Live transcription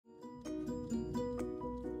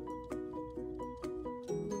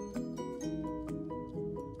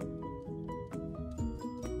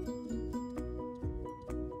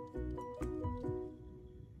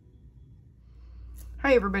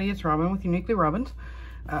Hi everybody, it's Robin with Uniquely Robins.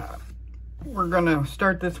 We're gonna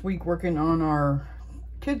start this week working on our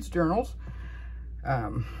kids' journals.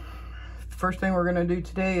 First thing we're gonna do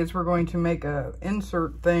today is we're going to make a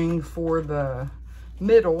insert thing for the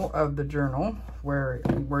middle of the journal where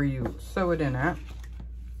you sew it in at.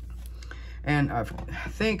 And I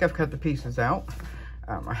think I've cut the pieces out.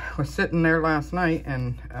 I was sitting there last night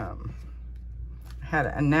and had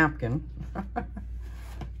a napkin.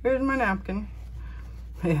 Here's my napkin.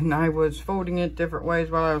 And I was folding it different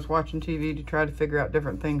ways while I was watching TV to try to figure out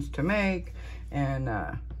different things to make. And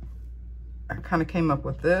I kind of came up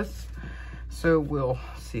with this. So we'll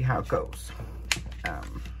see how it goes. I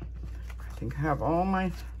think I have all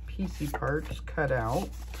my PC parts cut out.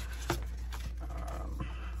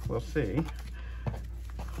 We'll see.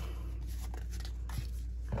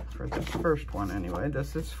 For this first one anyway.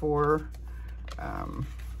 This is for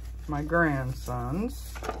my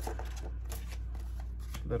grandson's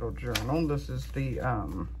little journal. This is the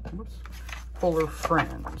Fuller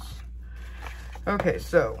Friends. Okay,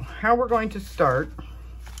 so how we're going to start.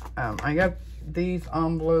 I got these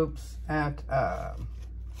envelopes at I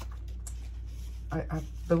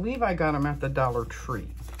believe I got them at the Dollar Tree,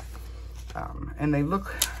 and they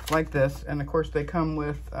look like this, and of course they come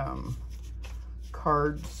with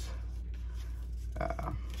cards.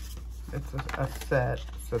 It's a set,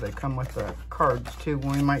 so they come with the cards too.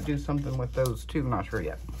 We might do something with those too, not sure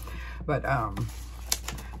yet. But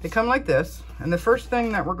they come like this. And the first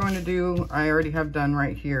thing that we're going to do, I already have done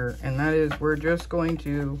right here, and that is we're just going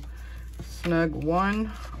to snug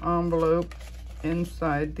one envelope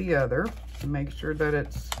inside the other and make sure that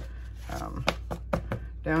it's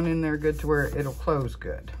down in there good to where it'll close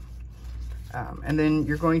good. And then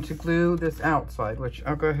you're going to glue this outside, which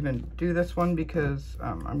I'll go ahead and do this one because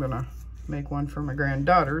I'm gonna make one for my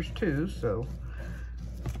granddaughters too. So,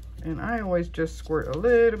 and I always just squirt a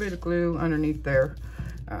little bit of glue underneath there,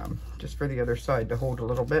 just for the other side to hold a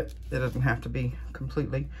little bit. It doesn't have to be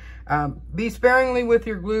completely. Be sparingly with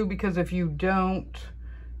your glue, because if you don't,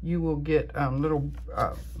 you will get little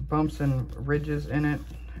bumps and ridges in it.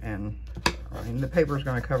 And I mean, the paper is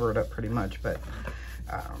going to cover it up pretty much, but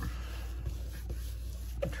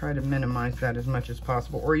try to minimize that as much as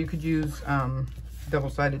possible. Or you could use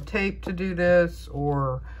double-sided tape to do this,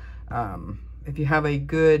 or if you have a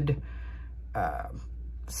good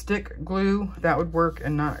stick glue, that would work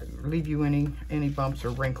and not leave you any bumps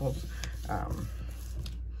or wrinkles.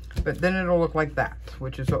 But then it'll look like that,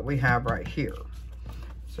 which is what we have right here.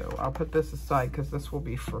 So I'll put this aside because this will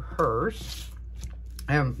be for hers.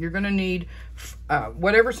 You're going to need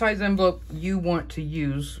whatever size envelope you want to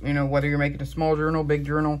use, you know, whether you're making a small journal, big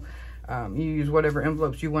journal, you use whatever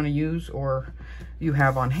envelopes you want to use or you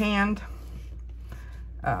have on hand.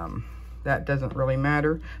 That doesn't really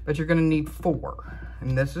matter, but you're going to need 4,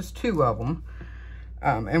 and this is 2 of them.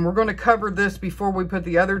 And we're going to cover this before we put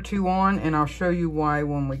the other 2 on, and I'll show you why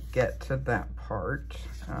when we get to that part.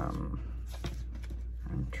 I'm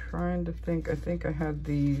trying to think. I think I had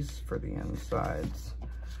these for the insides.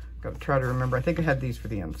 Got to try to remember. I think I had these for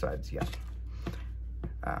the insides, yeah.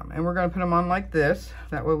 And we're going to put them on like this.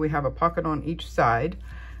 That way we have a pocket on each side.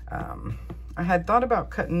 I had thought about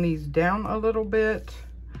cutting these down a little bit.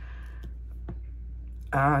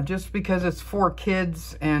 Just because it's for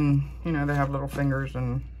kids and, you know, they have little fingers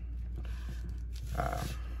and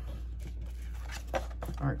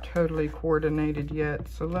aren't totally coordinated yet.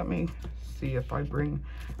 So let me see if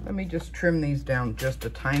let me just trim these down just a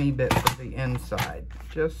tiny bit for the inside,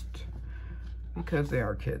 just because they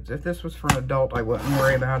are kids. If this was for an adult, I wouldn't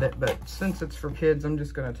worry about it, but since it's for kids, I'm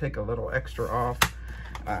just going to take a little extra off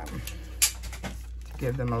to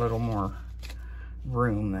give them a little more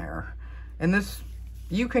room there. And this,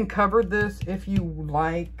 you can cover this if you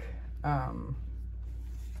like. I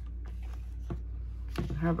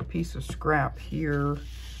have a piece of scrap here.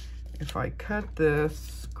 If I cut this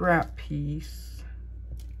scrap piece,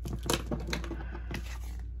 if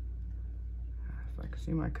I can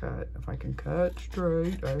see my cut, if I can cut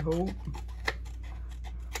straight, I hope.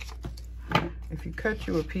 If you cut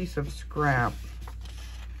you a piece of scrap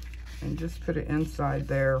and just put it inside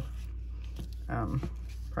there,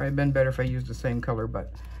 probably been better if I used the same color,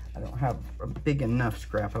 but I don't have a big enough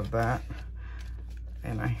scrap of that,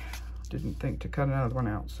 and I didn't think to cut another one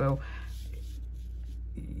out. So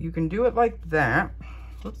you can do it like that.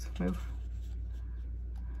 Let's move.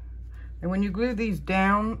 And when you glue these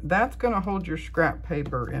down, that's going to hold your scrap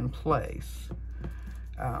paper in place.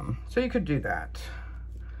 So you could do that.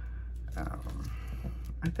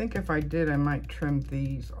 I think if I did, I might trim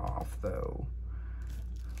these off though.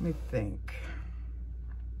 Let me think.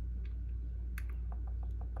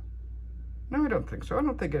 No, I don't think so. I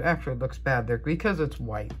don't think it actually looks bad there because it's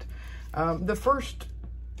white. The first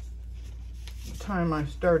time I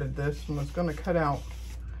started this and was going to cut out,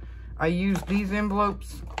 I used these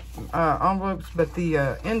envelopes, but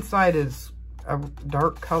the inside is a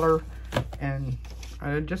dark color, and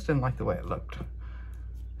I just didn't like the way it looked.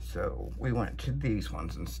 So we went to these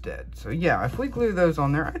ones instead. So yeah, if we glue those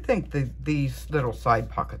on there, I think these little side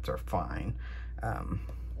pockets are fine.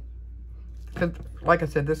 Because like I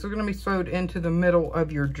said, this is going to be sewed into the middle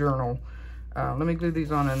of your journal. Let me glue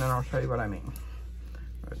these on and then I'll show you what I mean.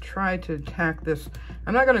 I'm going to try to tack this.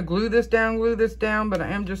 I'm not going to glue this down, but I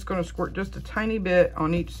am just going to squirt just a tiny bit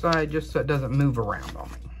on each side just so it doesn't move around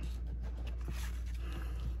on me.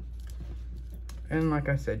 And like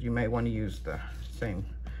I said, you may want to use the same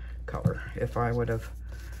color. If I would have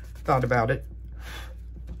thought about it,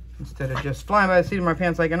 instead of just flying by the seat of my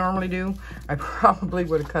pants like I normally do, I probably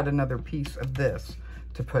would have cut another piece of this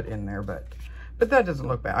to put in there, but that doesn't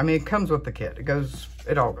look bad. I mean, it comes with the kit.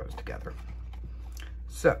 It all goes together.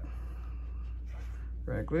 So,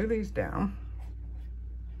 we're gonna glue these down.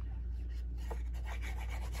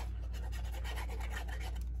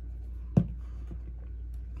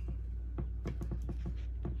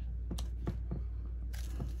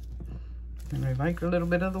 And I like a little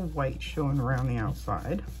bit of the white showing around the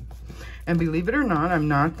outside. And believe it or not, I'm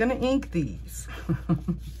not gonna ink these.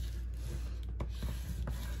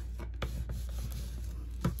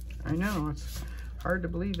 I know, it's hard to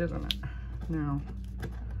believe, isn't it? Now,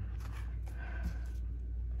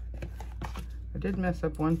 I did mess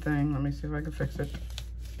up one thing. Let me see if I can fix it.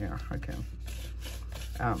 Yeah, I can.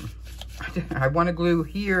 I want to glue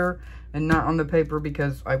here and not on the paper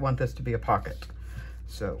because I want this to be a pocket.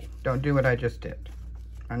 So don't do what I just did.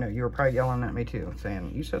 I know you were probably yelling at me too,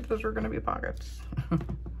 saying, you said those were going to be pockets.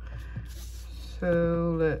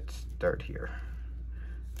 So let's start here.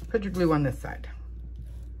 Put your glue on this side.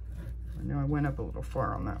 I know I went up a little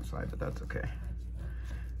far on that side, but that's okay.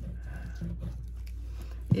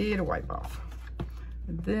 It'll wipe off.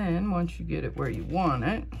 And then once you get it where you want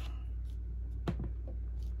it, you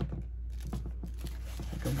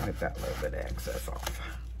can wipe that little bit of excess off.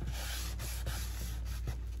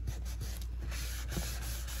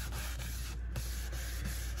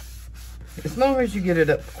 As long as you get it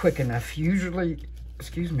up quick enough, usually,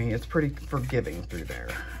 excuse me, it's pretty forgiving through there.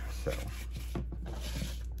 So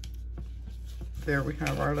there we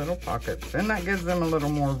have our little pockets, and that gives them a little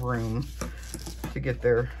more room to get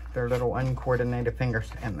their little uncoordinated fingers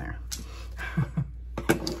in there.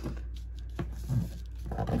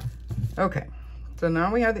 Okay, so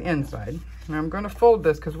now we have the inside. Now I'm going to fold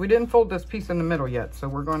this because we didn't fold this piece in the middle yet, so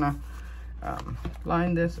we're going to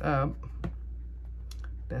line this up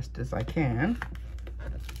best as I can,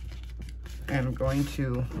 and I'm going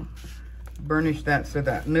to burnish that so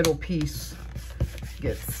that middle piece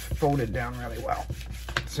gets folded down really well,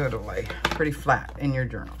 so it'll lay pretty flat in your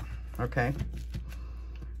journal. Okay,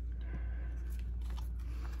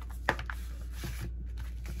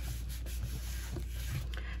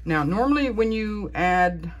 now normally when you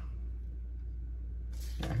add,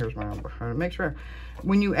 here's my envelope. Make sure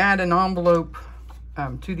when you add an envelope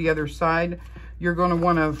to the other side, you're going to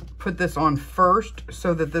want to put this on first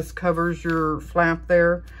so that this covers your flap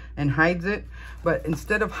there and hides it. But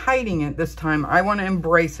instead of hiding it this time, I want to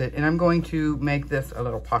embrace it, and I'm going to make this a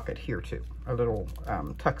little pocket here too, a little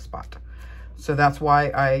tuck spot. So that's why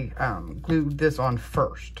I glued this on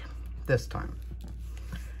first this time.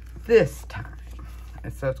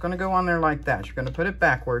 And so it's going to go on there like that. You're going to put it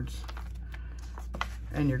backwards,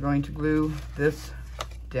 and you're going to glue this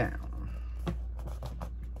down.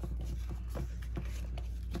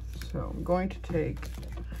 So I'm going to take,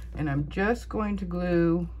 and I'm just going to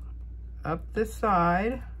glue up this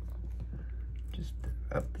side, just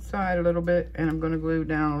up the side a little bit, and I'm going to glue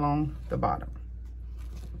down along the bottom.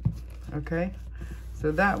 Okay,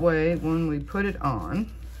 so that way when we put it on,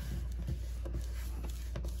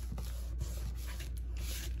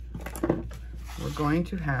 we're going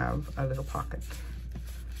to have a little pocket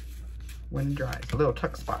when it dries, a little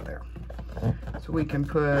tuck spot there. So we can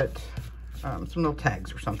put some little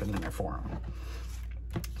tags or something in there for them.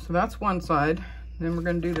 So that's one side. Then we're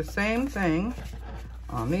going to do the same thing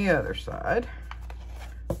on the other side.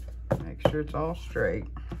 Make sure it's all straight.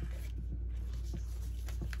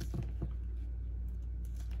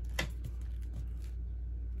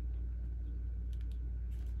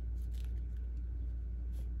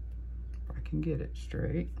 If I can get it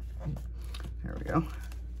straight. There we go.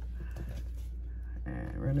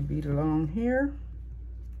 And we're going to bead along here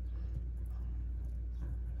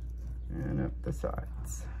and up the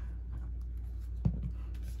sides.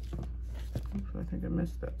 Oops, I think I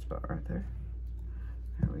missed that spot right there.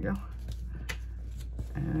 There we go.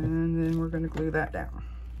 And then we're going to glue that down.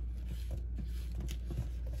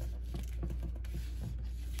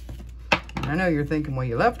 I know you're thinking, well,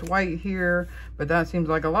 you left white here, but that seems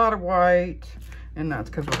like a lot of white, and that's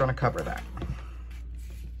because we're going to cover that.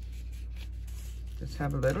 Just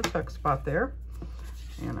have a little tuck spot there,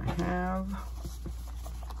 and I have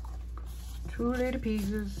 2 little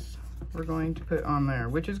pieces we're going to put on there,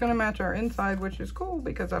 which is going to match our inside, which is cool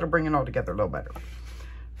because that'll bring it all together a little better.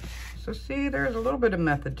 So see, there's a little bit of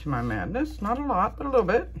method to my madness. Not a lot, but a little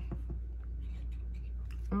bit.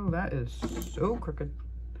 Oh, that is so crooked.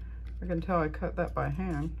 I can tell I cut that by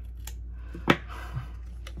hand.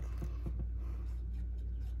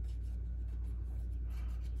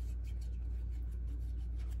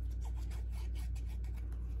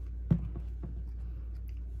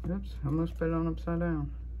 Oops, I almost put it on upside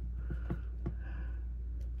down.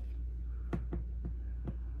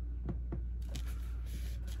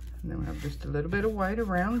 And then we have just a little bit of white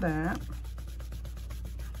around that.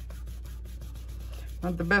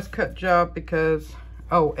 Not the best cut job because,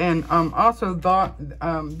 oh, and also thought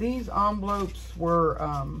these envelopes were,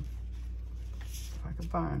 if I can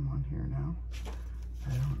find one here now.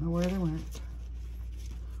 I don't know where they went.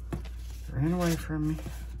 They ran away from me.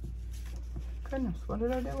 Goodness, what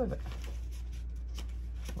did I do with it?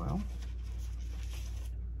 Well,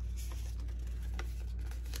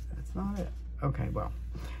 that's not it. Okay, well,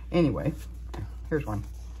 anyway, here's one.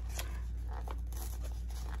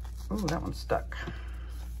 Oh, that one's stuck.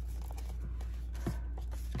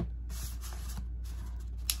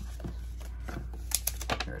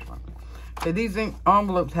 There's one. Okay, these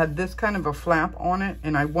envelopes had this kind of a flap on it,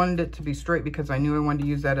 and I wanted it to be straight because I knew I wanted to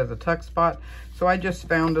use that as a tuck spot. So I just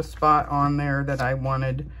found a spot on there that I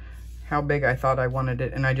wanted, how big I thought I wanted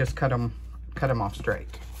it, and I just cut them off straight.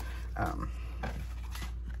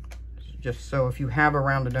 Just so if you have a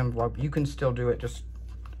rounded envelope, you can still do it. Just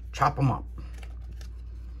chop them up.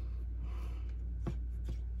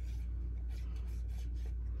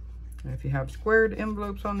 And if you have squared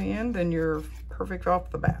envelopes on the end, then you're perfect off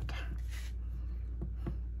the bat.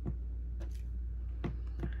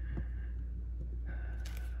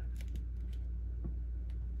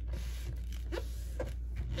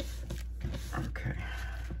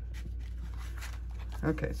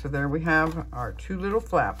 Okay, so there we have our 2 little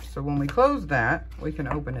flaps. So when we close that, we can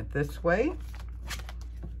open it this way.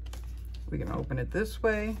 We can open it this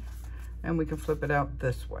way, and we can flip it out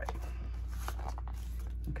this way.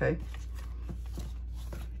 Okay.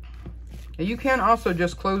 And you can also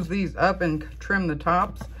just close these up and trim the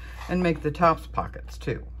tops and make the tops pockets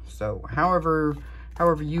too. So however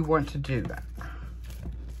you want to do that.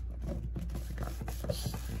 I got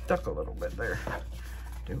stuck a little bit there.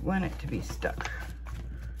 Do want it to be stuck.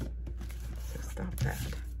 Stop that.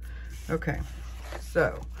 Okay,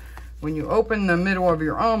 so when you open the middle of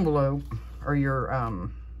your envelope or your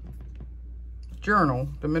journal,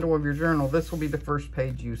 the middle of your journal, this will be the first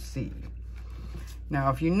page you see. Now,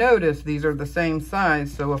 if you notice, these are the same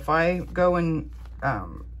size, so if I go and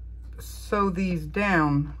sew these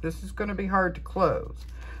down, this is going to be hard to close.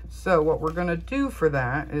 So what we're going to do for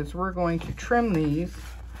that is we're going to trim these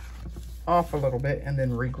off a little bit and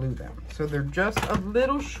then re-glue them. So they're just a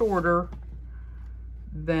little shorter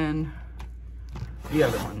than the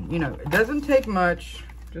other one. You know, it doesn't take much,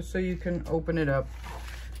 just so you can open it up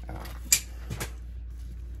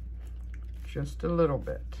just a little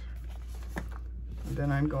bit. And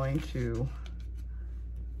then I'm going to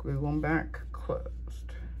glue them back closed.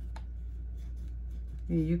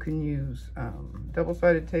 You can use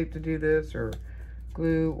double-sided tape to do this, or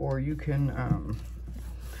glue, or you can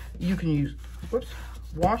use, whoops,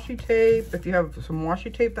 washi tape. If you have some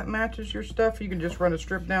washi tape that matches your stuff, you can just run a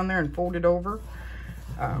strip down there and fold it over.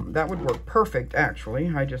 That would work perfect,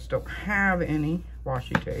 actually. I just don't have any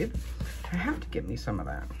washi tape. I have to get me some of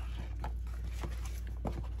that.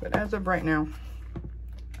 But as of right now,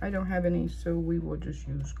 I don't have any, so we will just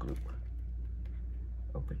use glue.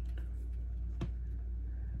 Open.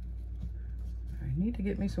 I need to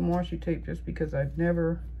get me some washi tape just because I've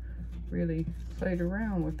never really played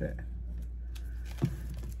around with it.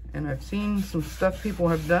 And I've seen some stuff people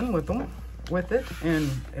have done with it, and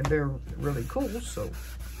they're really cool, so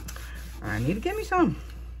I need to get me some.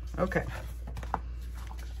 Okay,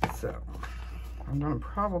 so I'm gonna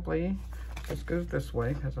probably just go this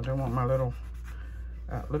way because I don't want my little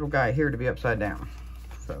guy here to be upside down.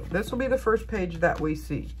 So this will be the first page that we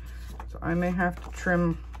see. So I may have to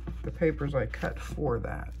trim the papers I cut for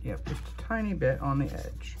that. Yep, just a tiny bit on the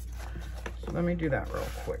edge. So let me do that real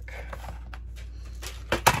quick.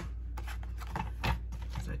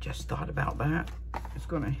 Just thought about that. It's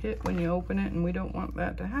going to hit when you open it, and we don't want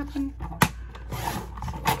that to happen.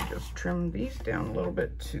 So we'll just trim these down a little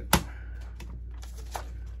bit too.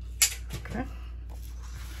 Okay.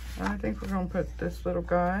 I think we're going to put this little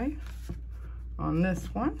guy on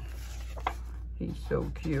this one. He's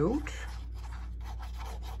so cute.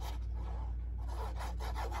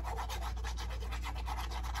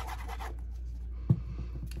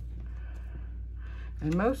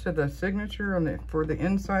 And most of the signature on for the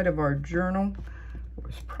inside of our journal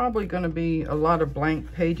is probably going to be a lot of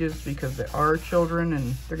blank pages because they are children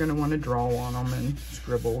and they're going to want to draw on them and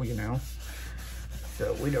scribble, you know.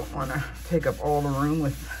 So we don't want to take up all the room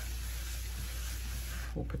with,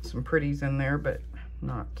 we'll put some pretties in there, but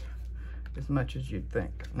not as much as you'd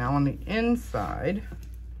think. Now on the inside,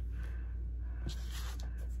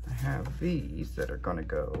 I have these that are going to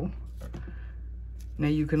go. Now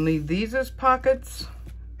you can leave these as pockets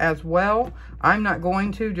as well. I'm not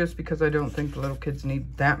going to, just because I don't think the little kids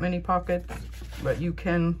need that many pockets, but you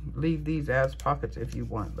can leave these as pockets if you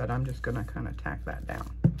want, but I'm just gonna kind of tack that down.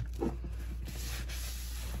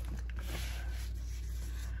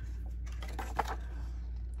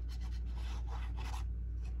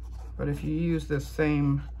 But if you use the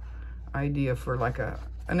same idea for like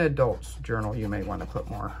an adult's journal, you may want to put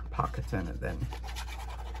more pockets in it than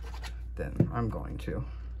I'm going to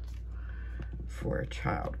for a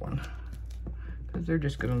child one, because they're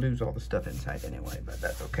just going to lose all the stuff inside anyway, but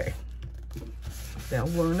that's okay. They'll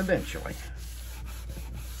learn eventually.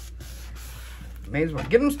 May as well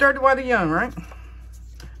get them started while they're young, right?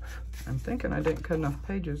 I'm thinking I didn't cut enough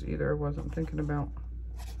pages either. I wasn't thinking about,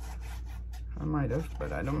 I might have,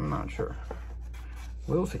 but I'm not sure.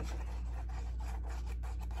 We'll see.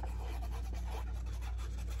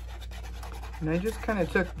 And I just kind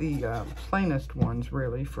of took the plainest ones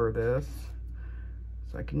really for this,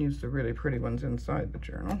 so I can use the really pretty ones inside the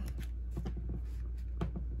journal.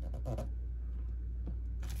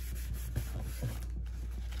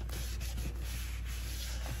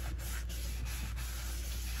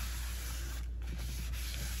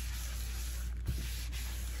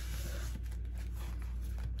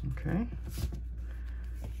 Okay.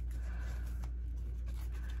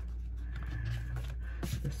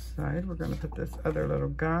 This side, we're going to put this other little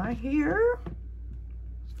guy here.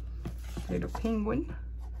 Little penguin.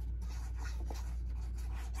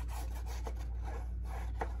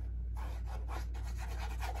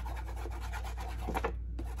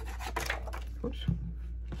 Oops.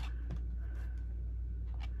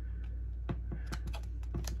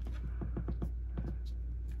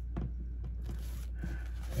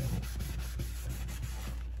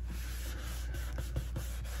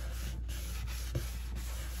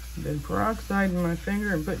 Been peroxiding my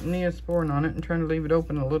finger and putting Neosporin on it and trying to leave it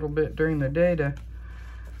open a little bit during the day to...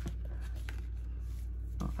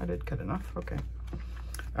 Oh, I did cut enough, okay.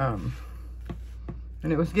 And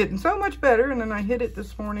it was getting so much better, and then I hit it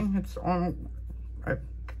this morning. It's on, I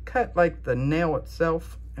cut like the nail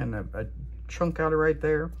itself and a chunk out of right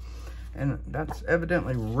there. And that's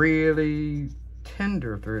evidently really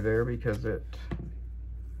tender through there because it...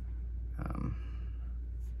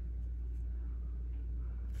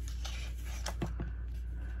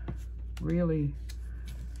 really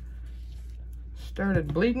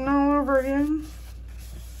started bleeding all over again.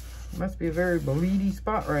 Must be a very bleedy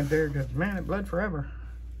spot right there because, man, it bled forever.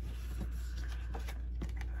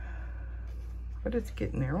 But it's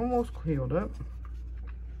getting there, almost healed up.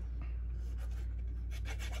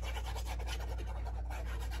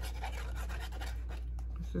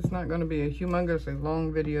 This is not going to be a humongously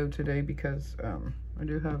long video today because I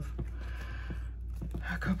do have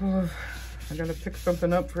a couple of... I gotta pick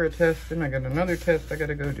something up for a test, and I got another test I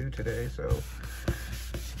gotta go do today, so.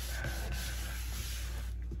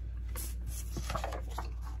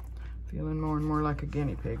 Feeling more and more like a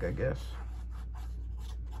guinea pig, I guess.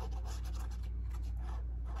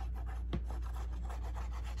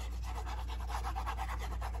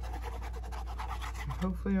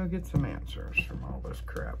 Hopefully I'll get some answers from all this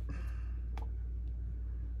crap.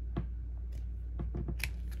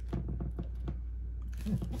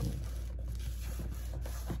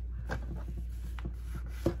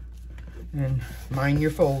 And mind your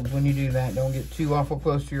folds when you do that. Don't get too awful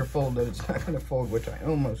close to your fold that it's not going to fold, which I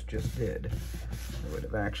almost just did. I would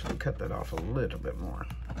have actually cut that off a little bit more.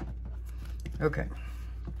 Okay.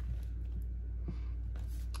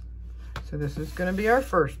 So this is going to be our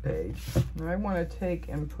first page. Now I want to take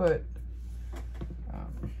and put,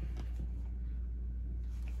 let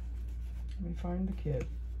me find the kit.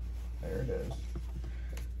 There it is.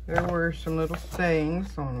 There were some little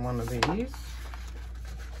sayings on one of these.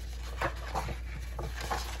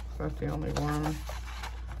 That's the only one.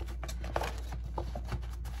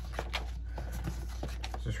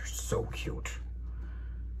 so cute.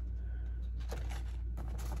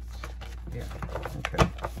 Yeah, okay.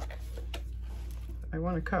 I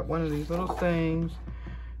want to cut one of these little things.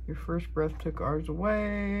 Your first breath took ours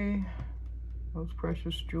away. Most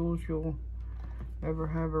precious jewels you'll ever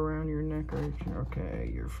have around your neck. Okay,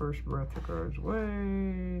 your first breath took ours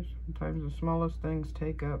away. Sometimes the smallest things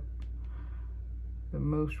take up the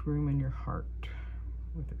most room in your heart.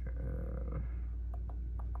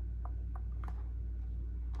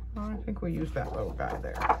 I think we'll use that little guy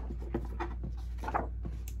there.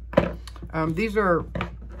 These are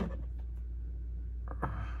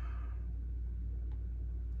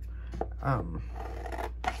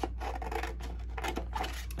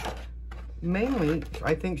mainly,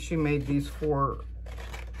 I think she made these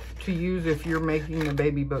to use if you're making the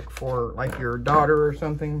baby book for like your daughter or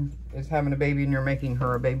something is having a baby and you're making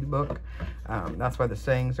her a baby book. That's why the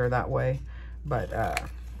sayings are that way. But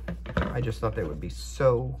I just thought they would be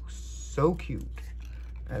so cute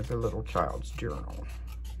as a little child's journal.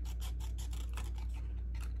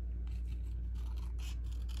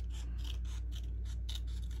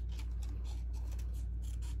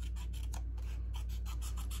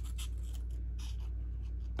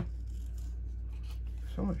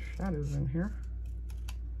 So much shadows in here.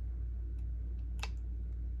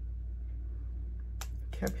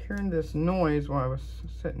 Kept hearing this noise while I was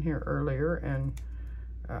sitting here earlier, and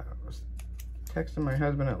was texting my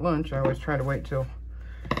husband at lunch. I always try to wait till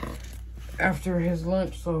after his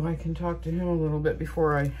lunch so I can talk to him a little bit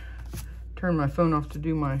before I turn my phone off to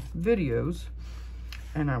do my videos.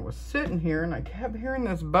 And I was sitting here and I kept hearing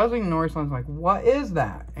this buzzing noise. I was like, what is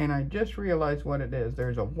that? And I just realized what it is.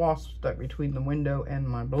 There's a wasp stuck between the window and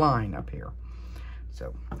my blind up here.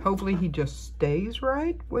 So hopefully he just stays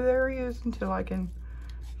right where he is until I can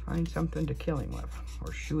find something to kill him with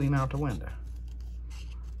or shoo him out the window.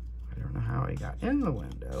 I don't know how he got in the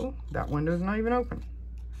window. That window's not even open.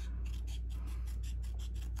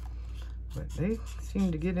 But they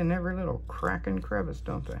seem to get in every little crack and crevice,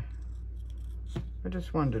 don't they? I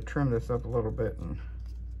just wanted to trim this up a little bit and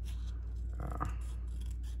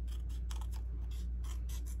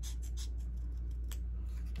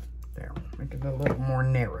there, make it a little more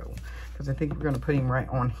narrow because I think we're going to put him right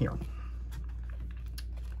on here.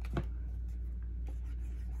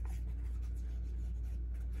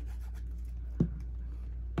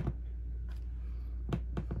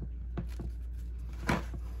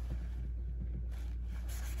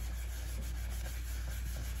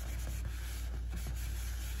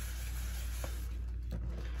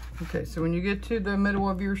 Okay, so when you get to the middle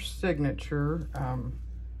of your signature,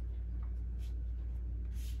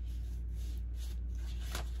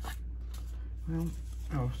 well,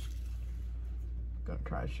 I was gonna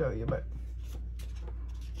try to show you, but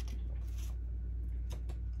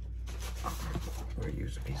we'll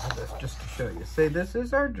use a piece of this just to show you. Say this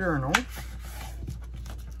is our journal,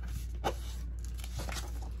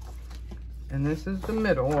 and this is the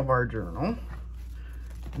middle of our journal.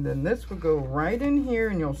 And then this will go right in here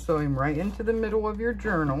and you'll sew him right into the middle of your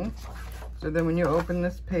journal. So then when you open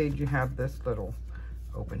this page, you have this little,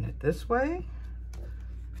 open it this way,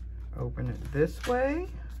 open it this way.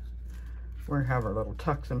 We have our little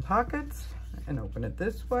tucks and pockets, and open it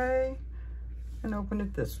this way and open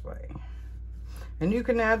it this way. And you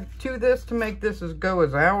can add to this to make this go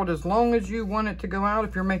as out as long as you want it to go out.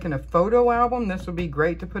 If you're making a photo album, this would be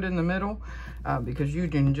great to put in the middle because you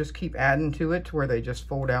can just keep adding to it to where they just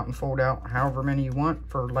fold out however many you want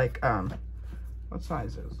for like, what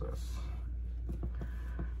size is this?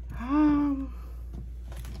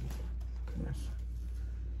 Goodness.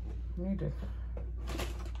 I need to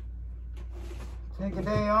take a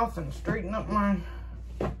day off and straighten up my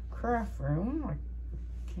craft room. I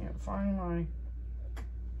can't find my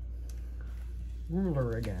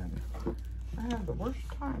ruler again. I have the worst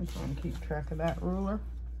time trying to keep track of that ruler.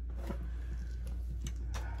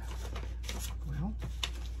 Well,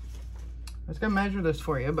 I was gonna measure this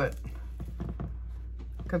for you, but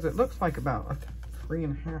because it looks like about a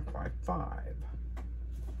 3.5 by 5.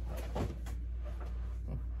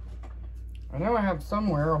 I know I have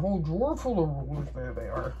somewhere a whole drawer full of rulers. There they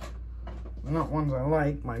are. They're not ones I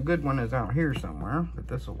like. My good one is out here somewhere, but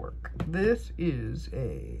this will work. This is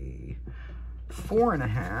a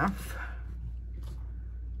 4.5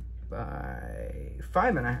 by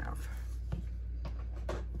 5.5.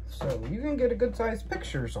 So you can get a good size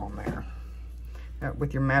pictures on there.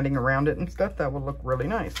 With your matting around it and stuff, that will look really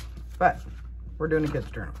nice. But we're doing a kids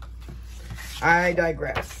journal. I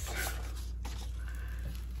digress.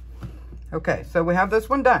 Okay, so we have this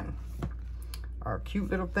one done. Our cute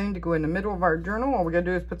little thing to go in the middle of our journal. All we gotta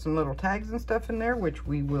do is put some little tags and stuff in there, which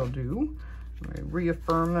we will do. I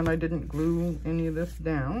reaffirm that I didn't glue any of this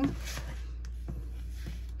down.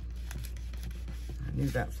 I knew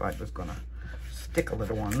that side was gonna stick a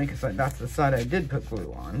little on me because that's the side I did put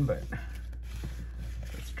glue on, but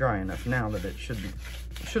it's dry enough now that it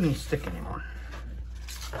shouldn't stick anymore.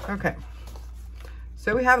 Okay,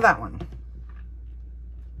 so we have that one.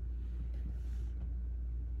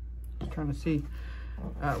 Just trying to see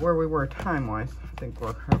where we were time-wise. I think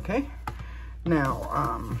we're okay.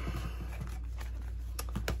 Now,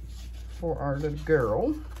 for our little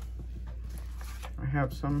girl, I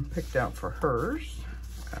have some picked out for hers.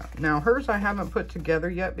 Now, hers I haven't put together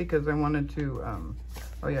yet because I wanted to,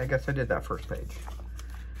 oh yeah, I guess I did that first page.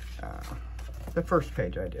 The first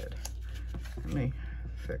page I did. Let me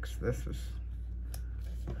fix this.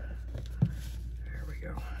 There we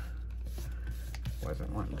go.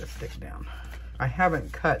 Wasn't wanting to stick down. I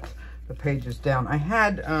haven't cut the pages down. I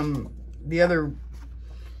had the other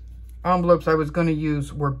envelopes I was going to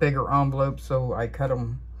use were bigger envelopes, so I cut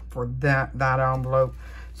them for that envelope.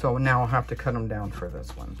 So now I'll have to cut them down for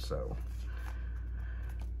this one. So,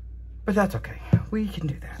 but that's okay. We can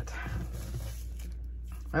do that.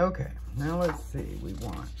 Okay, now let's see. We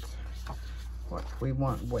want what we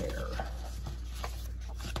want where.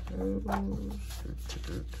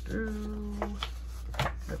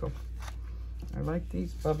 I like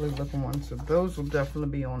these bubbly looking ones, so those will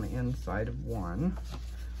definitely be on the inside of one.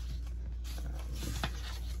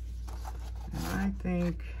 And I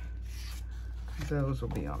think those will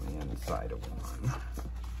be on the inside of one.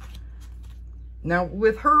 Now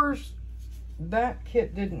with hers, that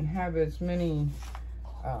kit didn't have as many,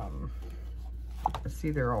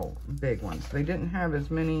 see, they're all big ones. They didn't have as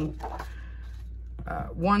many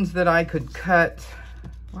ones that I could cut.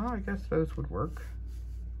 Well, I guess those would work.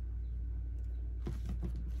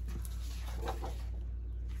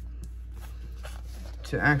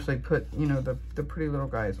 To actually put, you know, the pretty little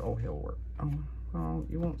guys. Oh, he'll work. Oh, well,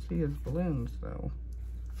 you won't see his balloons though.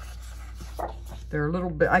 They're a little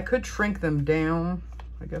bit, I could shrink them down.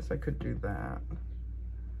 I guess I could do that.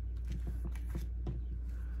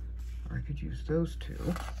 Or I could use those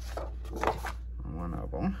two on one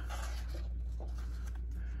of them.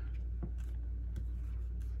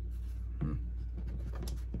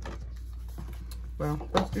 Well,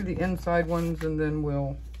 let's do the inside ones and then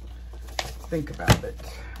we'll think about it.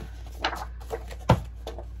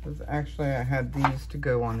 Because actually I had these to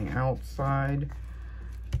go on the outside.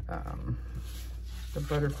 The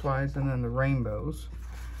butterflies and then the rainbows.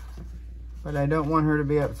 But I don't want her to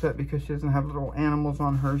be upset because she doesn't have little animals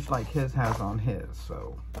on hers like his has on his.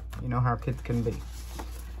 So, you know how kids can be.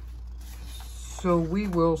 So we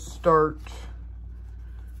will start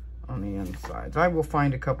on the insides. I will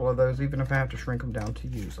find a couple of those, even if I have to shrink them down to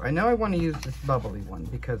use. I know I want to use this bubbly one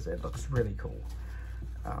because it looks really cool.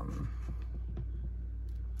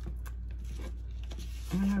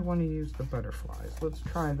 And I want to use the butterflies. Let's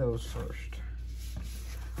try those first.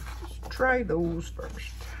 Let's try those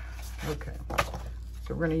first. Okay.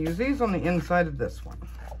 So we're going to use these on the inside of this one.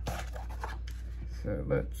 So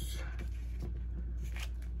let's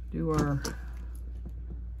do our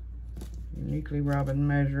uniquely Robin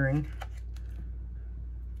measuring.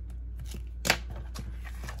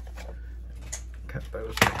 Cut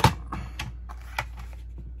those down.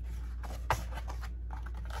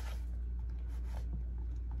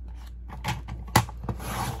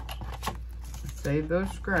 Save those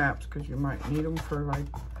scraps because you might need them for like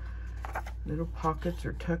little pockets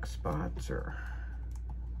or tuck spots or.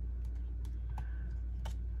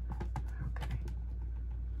 Okay.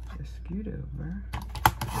 Just scoot over.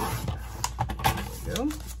 There we go.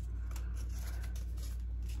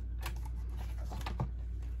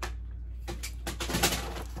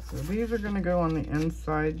 So these are going to go on the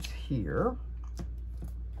insides here.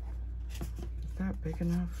 Is that big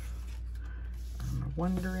enough? I'm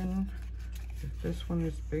wondering if this one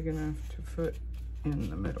is big enough to fit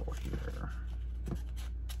in the middle here.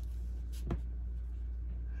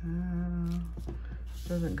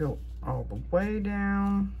 Doesn't go all the way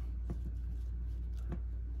down.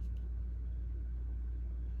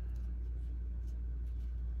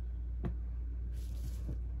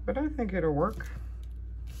 But I think it'll work.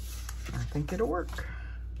 I think it'll work.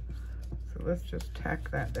 So let's just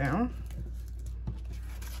tack that down.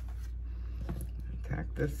 Tack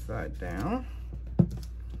this side down.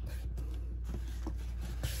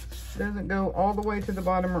 Doesn't go all the way to the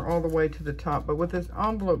bottom or all the way to the top, but with this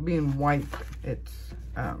envelope being white, it's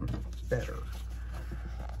better.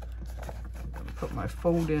 I'm gonna put my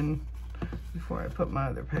fold in before I put my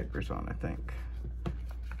other papers on, I think.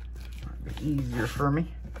 Might be easier for me.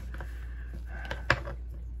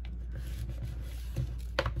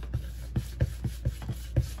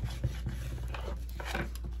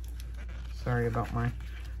 Sorry about my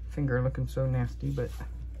finger looking so nasty, but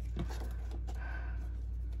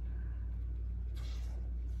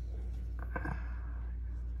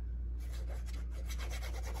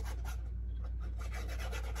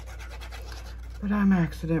I'm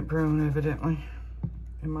accident prone, evidently,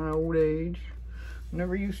 in my old age.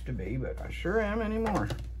 Never used to be, but I sure am anymore.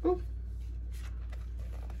 Oop.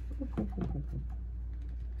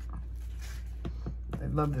 I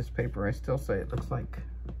love this paper. I still say it looks like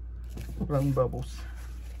blown bubbles.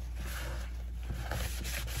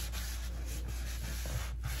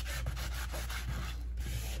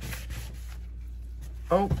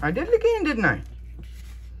 Oh, I did it again, didn't I?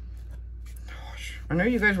 Gosh, I know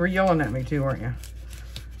you guys were yelling at me too, weren't you?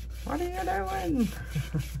 What are you doing?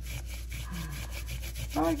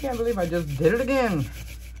 Oh, I can't believe I just did it again.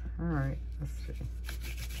 All right, let's see.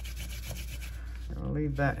 I'll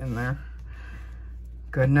leave that in there.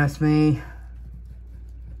 Goodness me.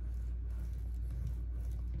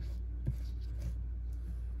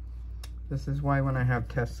 This is why when I have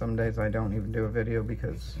tests some days I don't even do a video,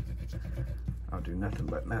 because I'll do nothing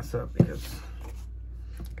but mess up, because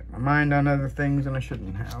I got my mind on other things and I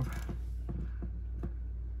shouldn't have.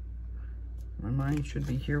 My mind should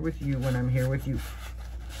be here with you when I'm here with you.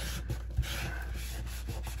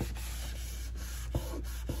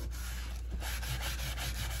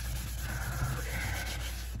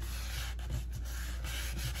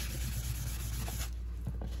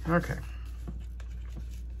 Okay.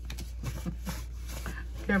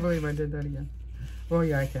 Can't believe I did that again. Well,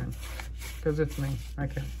 yeah, I can, because it's me. I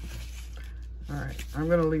can. All right, I'm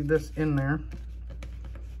gonna leave this in there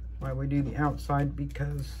while we do the outside,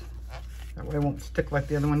 because that way it won't stick like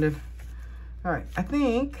the other one did. All right, I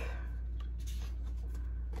think,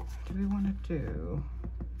 what do we want to do?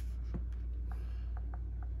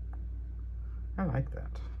 I like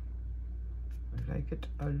that. I like it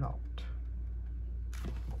a lot.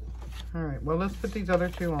 All right, well, let's put these other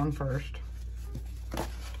two on first.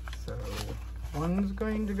 So one's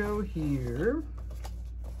going to go here,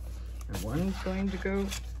 and one's going to go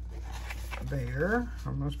there.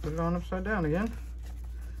 Almost put it on upside down again.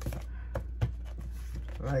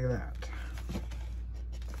 Like that.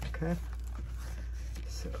 Okay.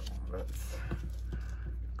 So let's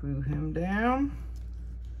glue him down.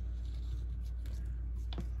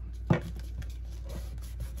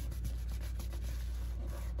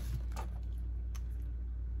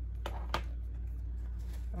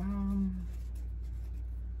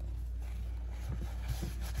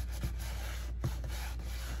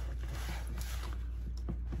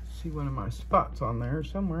 See one of my spots on there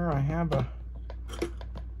somewhere. I have an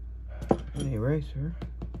eraser.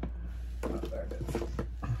 Oh, there it is.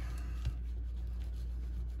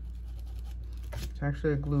 It's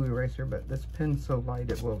actually a glue eraser, but this pen's so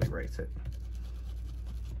light it will erase it.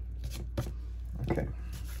 Okay.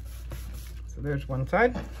 So there's one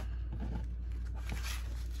side.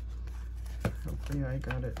 Hopefully I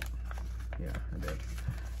got it. Yeah, I did.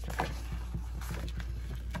 Okay.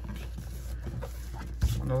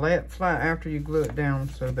 I'm going to lay it flat after you glue it down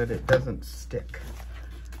so that it doesn't stick.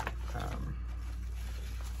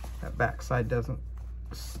 That back side doesn't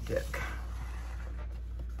stick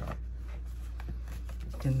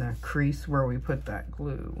in the crease where we put that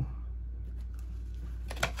glue.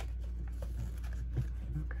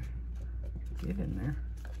 Okay, get in there.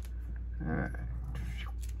 All right.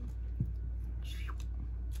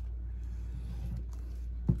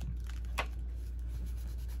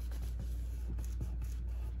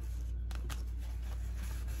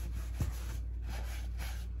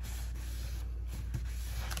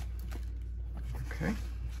 Okay.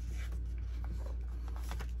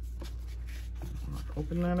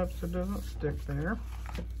 Open that up so it doesn't stick there.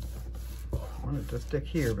 I want it to stick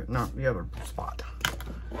here, but not the other spot.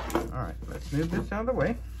 All right, let's move this out of the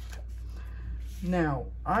way. Now,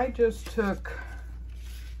 I just took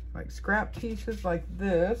like scrap pieces like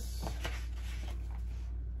this.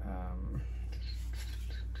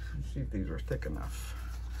 Let's see if these are thick enough.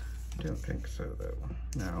 Don't think so though.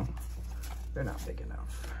 No, they're not big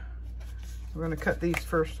enough. We're going to cut these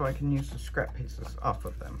first so I can use the scrap pieces off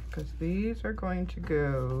of them, because these are going to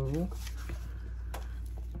go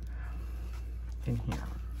in here.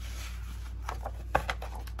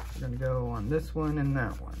 We're going to go on this one and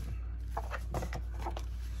that one.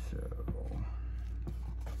 So,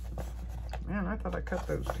 man, I thought I cut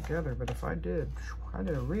those together, but if I did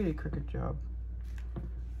a really crooked job.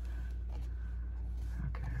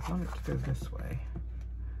 Okay, I want it to go this way.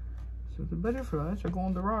 So the butterflies are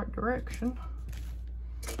going the right direction.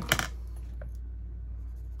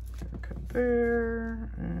 Cut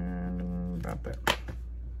there and about there.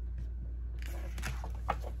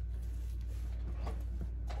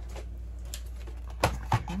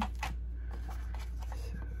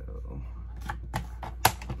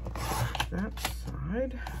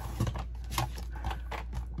 side.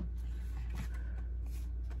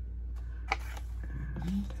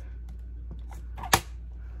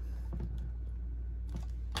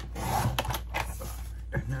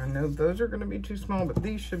 And I know those are going to be too small, but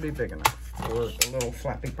these should be big enough for the little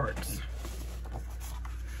flappy parts.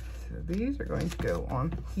 So these are going to go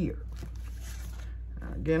on here.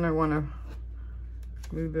 Now again, I want to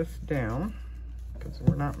glue this down because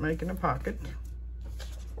we're not making a pocket.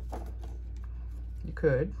 You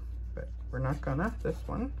could, but we're not gonna. This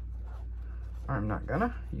one, I'm not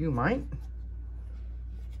gonna. You might.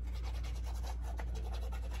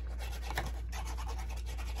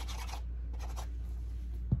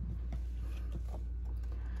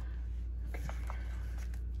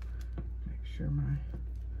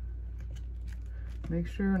 Make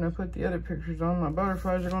sure, and I put the other pictures on, my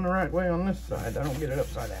butterflies are going the right way on this side. I don't get it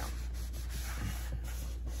upside down.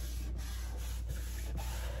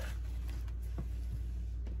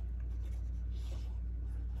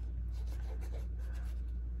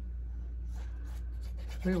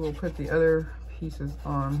 We will put the other pieces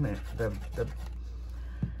on, the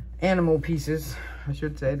animal pieces, I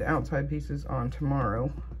should say, the outside pieces on tomorrow.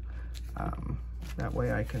 That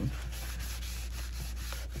way I can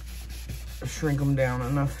shrink them down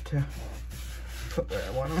enough to put where I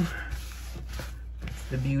want them. That's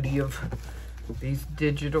the beauty of these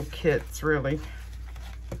digital kits, really.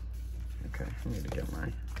 Okay, I need to get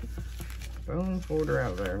my bone folder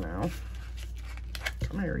out of there now.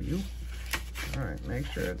 Come here, you. All right, make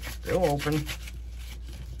sure it's still open. Make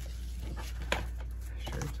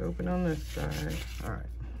sure it's open on this side. All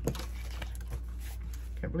right.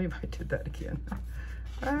 Can't believe I did that again.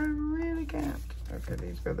 I really can't. Okay,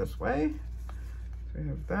 these go this way. So we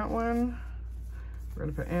have that one. We're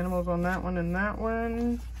gonna put animals on that one and that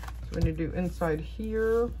one. So we need to do inside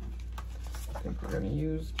here. I think we're gonna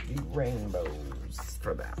use the rainbows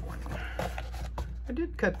for that one. I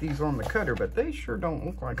did cut these on the cutter, but they sure don't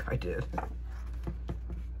look like I did.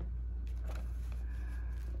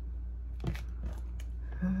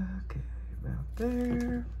 Okay, about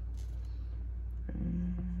there.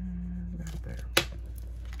 And about there.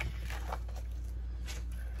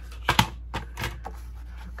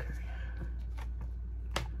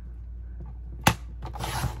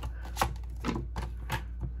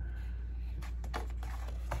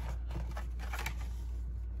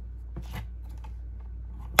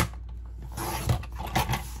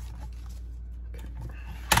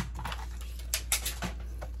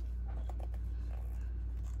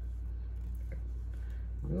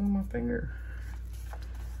 Finger.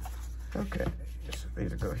 Okay, so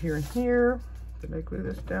these will go here and here. Did I glue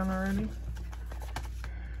this down already?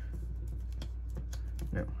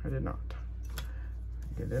 No, I did not.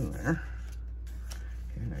 Get in there.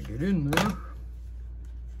 Can I get in there?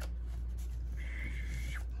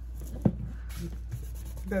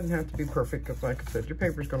 It doesn't have to be perfect because, like I said, your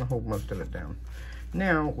paper's going to hold most of it down.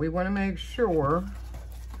 Now, we want to make sure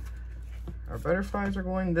our butterflies are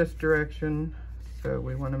going this direction. So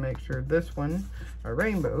we want to make sure this one, our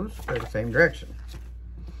rainbows, go the same direction.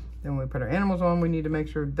 Then when we put our animals on, we need to make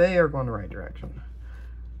sure they are going the right direction.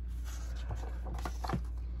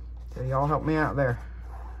 So y'all help me out there.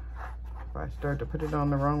 If I start to put it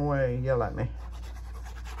on the wrong way, yell at me.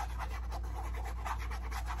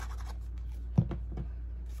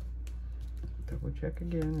 Double check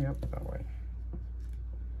again. Yep, that way.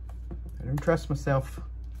 I don't trust myself.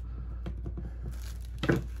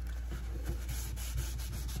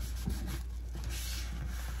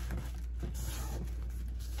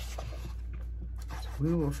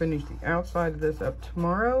 We will finish the outside of this up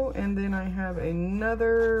tomorrow, and then I have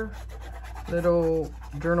another little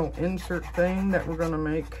journal insert thing that we're going to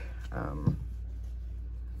make to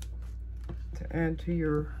add to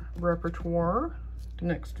your repertoire. The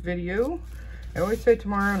next video. I always say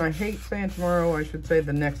tomorrow, and I hate saying tomorrow. I should say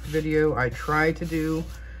the next video. I try to do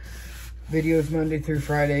videos Monday through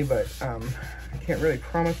Friday, but I can't really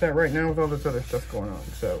promise that right now with all this other stuff going on.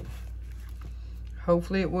 So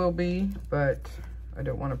hopefully it will be, but I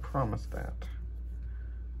don't want to promise that.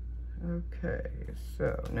 Okay,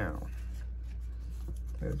 so now,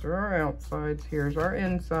 those are our outsides. Here's our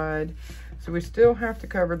inside. So we still have to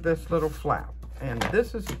cover this little flap. And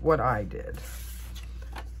this is what I did.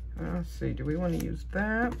 Let's see, do we want to use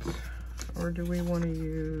that? Or do we want to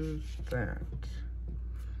use that?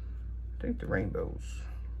 I think the rainbows.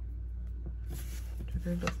 Do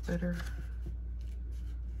they look better?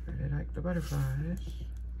 Or do they like the butterflies?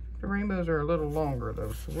 The rainbows are a little longer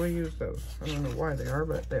though, so we'll use those. I don't know why they are,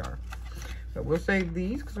 but they are. But we'll save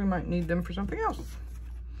these because we might need them for something else.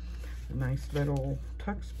 A nice little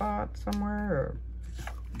tuck spot somewhere, or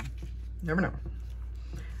never know.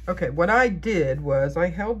 Okay, what I did was I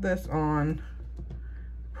held this on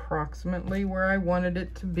approximately where I wanted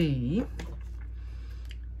it to be.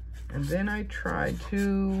 And then I tried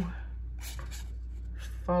to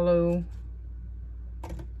follow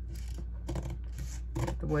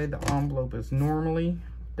the way the envelope is normally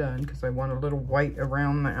done, because I want a little white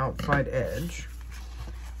around the outside edge.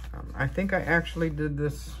 I think I actually did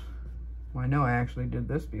this, well, I know I actually did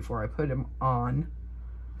this before I put them on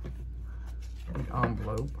the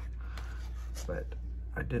envelope, but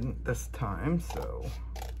I didn't this time, so.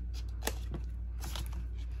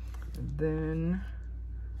 And then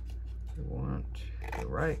I want to go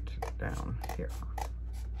right down here.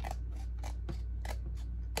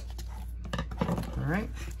 All right,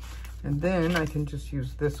 and then I can just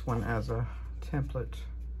use this one as a template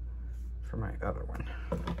for my other one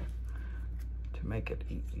to make it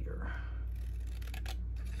easier.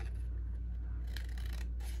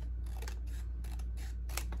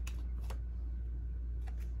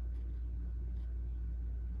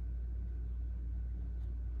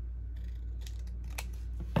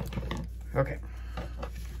 Okay.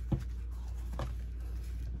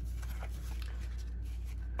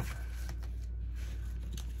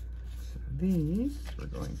 So these we're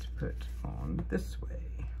going to put on this way.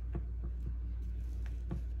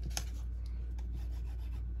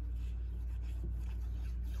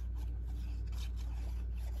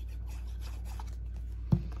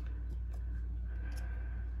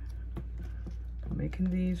 I'm making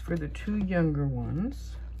these for the two younger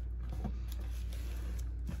ones.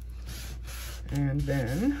 And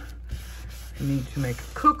then I need to make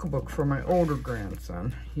a cookbook for my older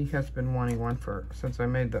grandson. He has been wanting one since I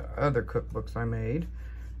made the other cookbooks I made.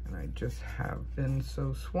 And I just have been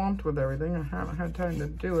so swamped with everything, I haven't had time to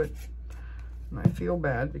do it. And I feel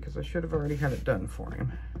bad because I should have already had it done for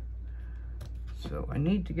him. So I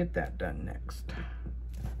need to get that done next.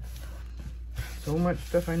 So much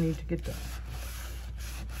stuff I need to get done.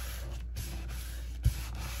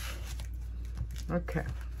 Okay.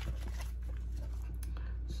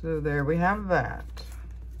 So there we have that.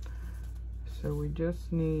 So we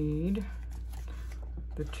just need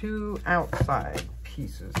the two outside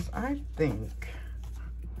pieces. I think,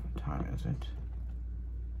 what time is it?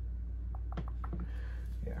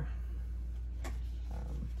 Yeah.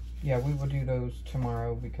 Yeah, we will do those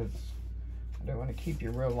tomorrow because I don't want to keep you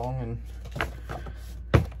real long, and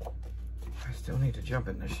I still need to jump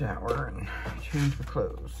in the shower and change my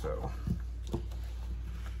clothes, so.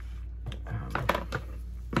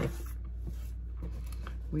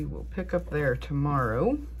 We will pick up there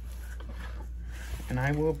tomorrow, and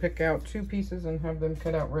I will pick out two pieces and have them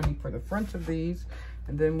cut out ready for the front of these,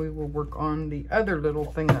 and then we will work on the other little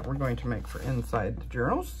thing that we're going to make for inside the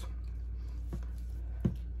journals.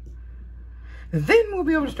 And then we'll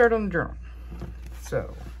be able to start on the journal.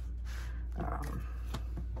 So,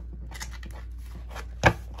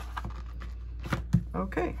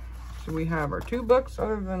 okay, so we have our two books.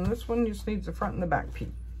 Other than this one, just needs the front and the back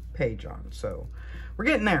page on. So we're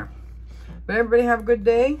getting there. But everybody have a good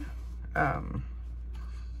day.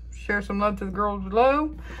 Share some love to the girls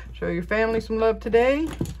below. Show your family some love today.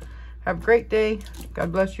 Have a great day.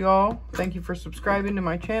 God bless you all. Thank you for subscribing to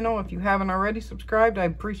my channel. If you haven't already subscribed, I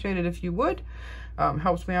appreciate it if you would.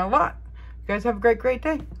 Helps me out a lot. You guys have a great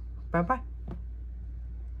day. Bye-bye.